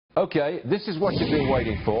Okay, this is what you've been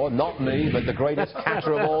waiting for. Not me, but the greatest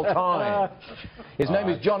hatter of all time. His name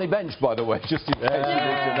is Johnny Bench, by the way, just in case you need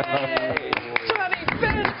to know. Johnny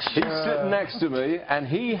Bench! He's sitting next to me, and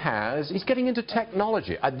he's getting into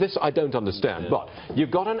technology. This I don't understand, but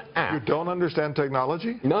you've got an app. You don't understand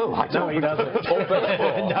technology? No, I don't. No, he doesn't. Or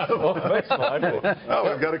baseball. Or baseball.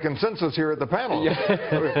 Oh, we've got a consensus here at the panel.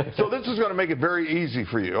 So this is going to make it very easy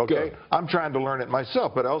for you, okay? Good. I'm trying to learn it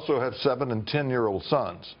myself, but I also have 7- and 10-year-old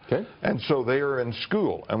sons. Okay. And so they are in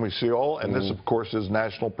school, and we see all, and this, of course, is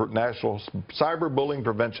National Cyberbullying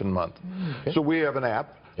Prevention Month. Okay. So we have an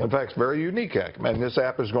app. In fact, it's a very unique app, and this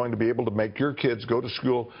app is going to be able to make your kids go to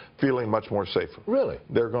school feeling much more safer. Really?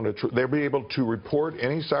 They'll be able to report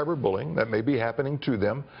any cyberbullying that may be happening to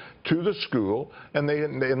them to the school, and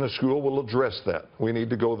the school will address that. We need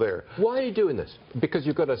to go there. Why are you doing this? Because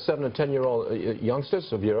you've got a 7- and 10-year-old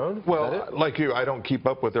youngsters of your own? Well, like you, I don't keep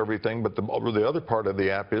up with everything, but the other part of the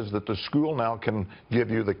app is that the school now can give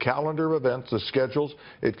you the calendar of events, the schedules.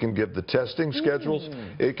 It can give the testing schedules.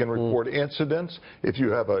 It can report incidents. If you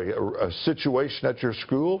have a situation at your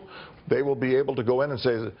school, they will be able to go in and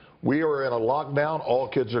say, we are in a lockdown, all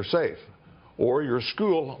kids are safe. Or your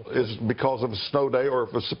school is, because of a snow day or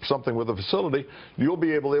if it's something with a facility, they'll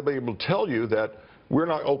be able to tell you that we're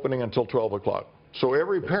not opening until 12 o'clock. So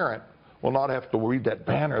every parent will not have to read that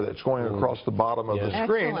banner that's going across the bottom of the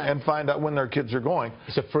screen and find out when their kids are going.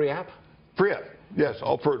 It's a free app? Free app. Yes,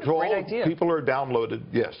 all people are downloaded,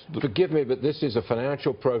 yes. Forgive me, but this is a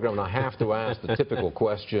financial program, and I have to ask the typical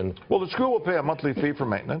question. Well, the school will pay a monthly fee for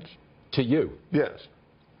maintenance. To you? Yes.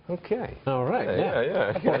 Okay. All right.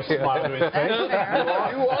 Yeah. Smile to his face.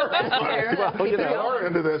 You are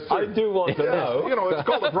into this. I do want to know. You know, it's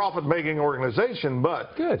called a profit-making organization,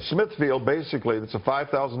 but Smithfield, basically, it's a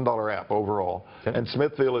 $5,000 app overall, and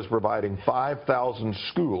Smithfield is providing 5,000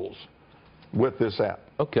 schools with this app.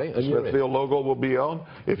 Okay. The Smithfield logo will be on.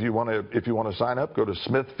 If you want to sign up, go to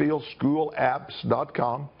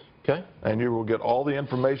smithfieldschoolapps.com. Okay. And you will get all the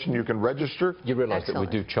information. You can register. You realize that we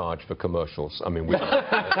do charge for commercials. I mean, we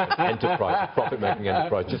enterprise, profit-making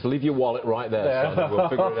enterprise. Just leave your wallet right there, son. We'll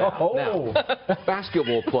figure it out. Now,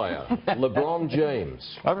 basketball player, LeBron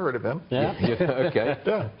James. I've heard of him. Yeah. Okay.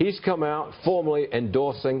 Yeah. He's come out formally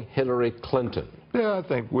endorsing Hillary Clinton. Yeah, I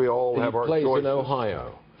think we all have our choices. He plays in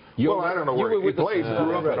Ohio. Well, I don't know where he plays.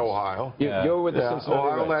 Grew up in Ohio. You're with the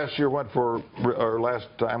Cincinnati Ohio Reds. last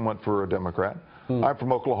time went for a Democrat. I'm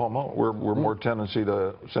from Oklahoma. We're more tendency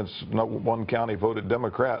to, since one county voted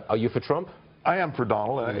Democrat. Are you for Trump? I am for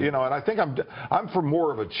Donald, you know, and I think I'm for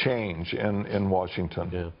more of a change in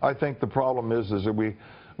Washington. Yeah. I think the problem is that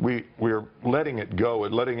we're letting it go,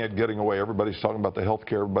 letting it getting away. Everybody's talking about the health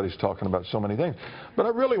care. Everybody's talking about so many things. But I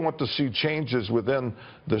really want to see changes within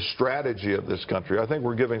the strategy of this country. I think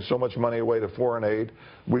we're giving so much money away to foreign aid.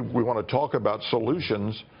 We want to talk about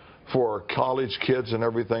solutions for college kids and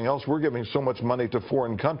everything else. We're giving so much money to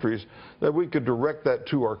foreign countries that we could direct that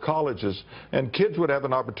to our colleges, and kids would have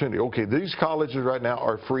an opportunity. Okay, these colleges right now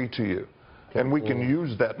are free to you, and we can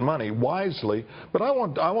use that money wisely. But I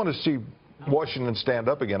want to see Washington stand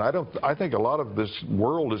up again. I think a lot of this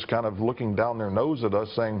world is kind of looking down their nose at us,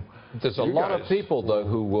 saying there's a lot of people though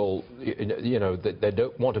who will, you know, they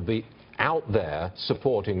don't want to be out there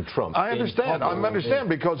supporting Trump. I understand. I understand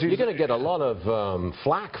because you're going to get a lot of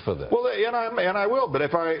flack for this. Well, and I will. But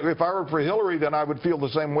if I were for Hillary, then I would feel the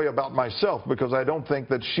same way about myself, because I don't think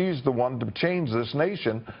that she's the one to change this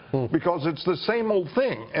nation, because it's the same old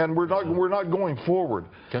thing, and we're not going forward.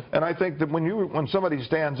 Okay. And I think that when somebody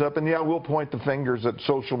stands up, and we'll point the fingers at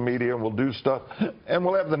social media and we'll do stuff, and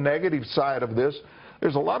we'll have the negative side of this.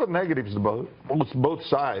 There's a lot of negatives to both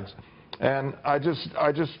sides. And I just,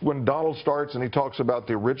 when Donald starts and he talks about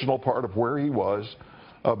the original part of where he was,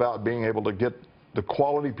 about being able to get the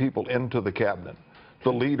quality people into the cabinet,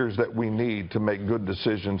 the leaders that we need to make good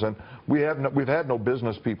decisions, and we've had no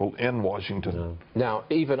business people in Washington. No. Now,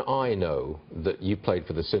 even I know that you played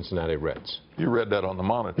for the Cincinnati Reds. You read that on the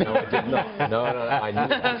monitor. No, I did not. No, I knew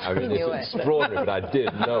it. I mean, it's extraordinary, but I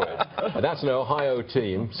did know it. And that's an Ohio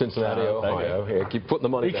team, Cincinnati, Ohio. Here, keep putting the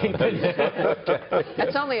money down.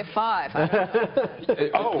 That's only a 5.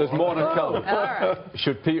 There's more to come. All right.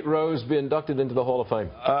 Should Pete Rose be inducted into the Hall of Fame?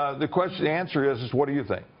 The answer is what do you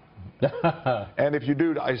think? And if you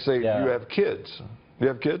do, I say you have kids. You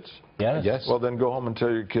have kids? Yes. Well, then go home and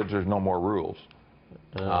tell your kids there's no more rules.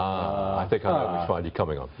 I think I know which one you're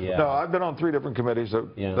coming on. Yeah. No, I've been on 3 different committees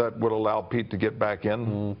that would allow Pete to get back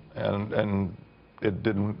in, and it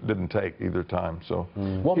didn't take either time. So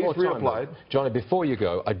One more time, reapplied. Johnny, before you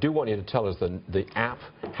go, I do want you to tell us the app,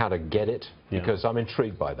 how to get it, because I'm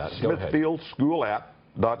intrigued by that. Go ahead. Smithfield School App.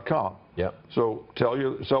 app.com. Yep. So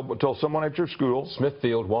tell someone at your school.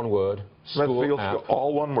 Smithfield, one word. Smithfield, School app.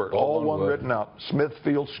 all one word, All one word. written out.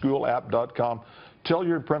 SmithfieldSchoolApp.com. Tell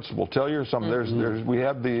your principal. Tell your some. We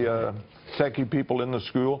have the techie people in the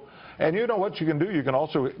school. And you know what you can do? You can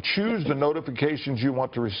also choose the notifications you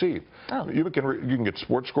want to receive. Oh. You can get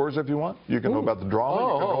sports scores if you want. You can know about the drama. You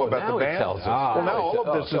can know about now the it band. tells us. Well, now all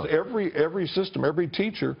of this Oh, is every system, every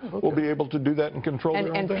teacher will be able to do that and control their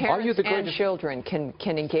own And thing. parents you the and greatest- children can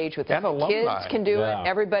engage with it. And alumni. Kids can do Yeah. it.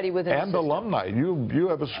 Everybody within the And system. alumni. You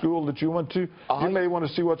have a school that you went to. You may want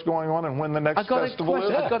to see what's going on and when the next I've got festival a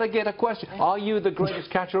question. is. I've got to get a question. Are you the greatest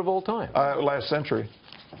catcher of all time? Last century.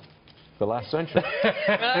 The last century. You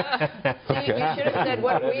should have said,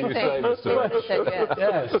 what do we You think? say, Mr. You should have said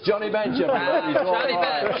yes. Yes. Johnny Bench, everybody. He's all Johnny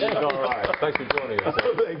right. Bench. He's all right. Thanks for joining us.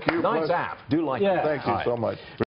 Thank you. Nice app. Do like Yeah. it. Thank you All right. so much.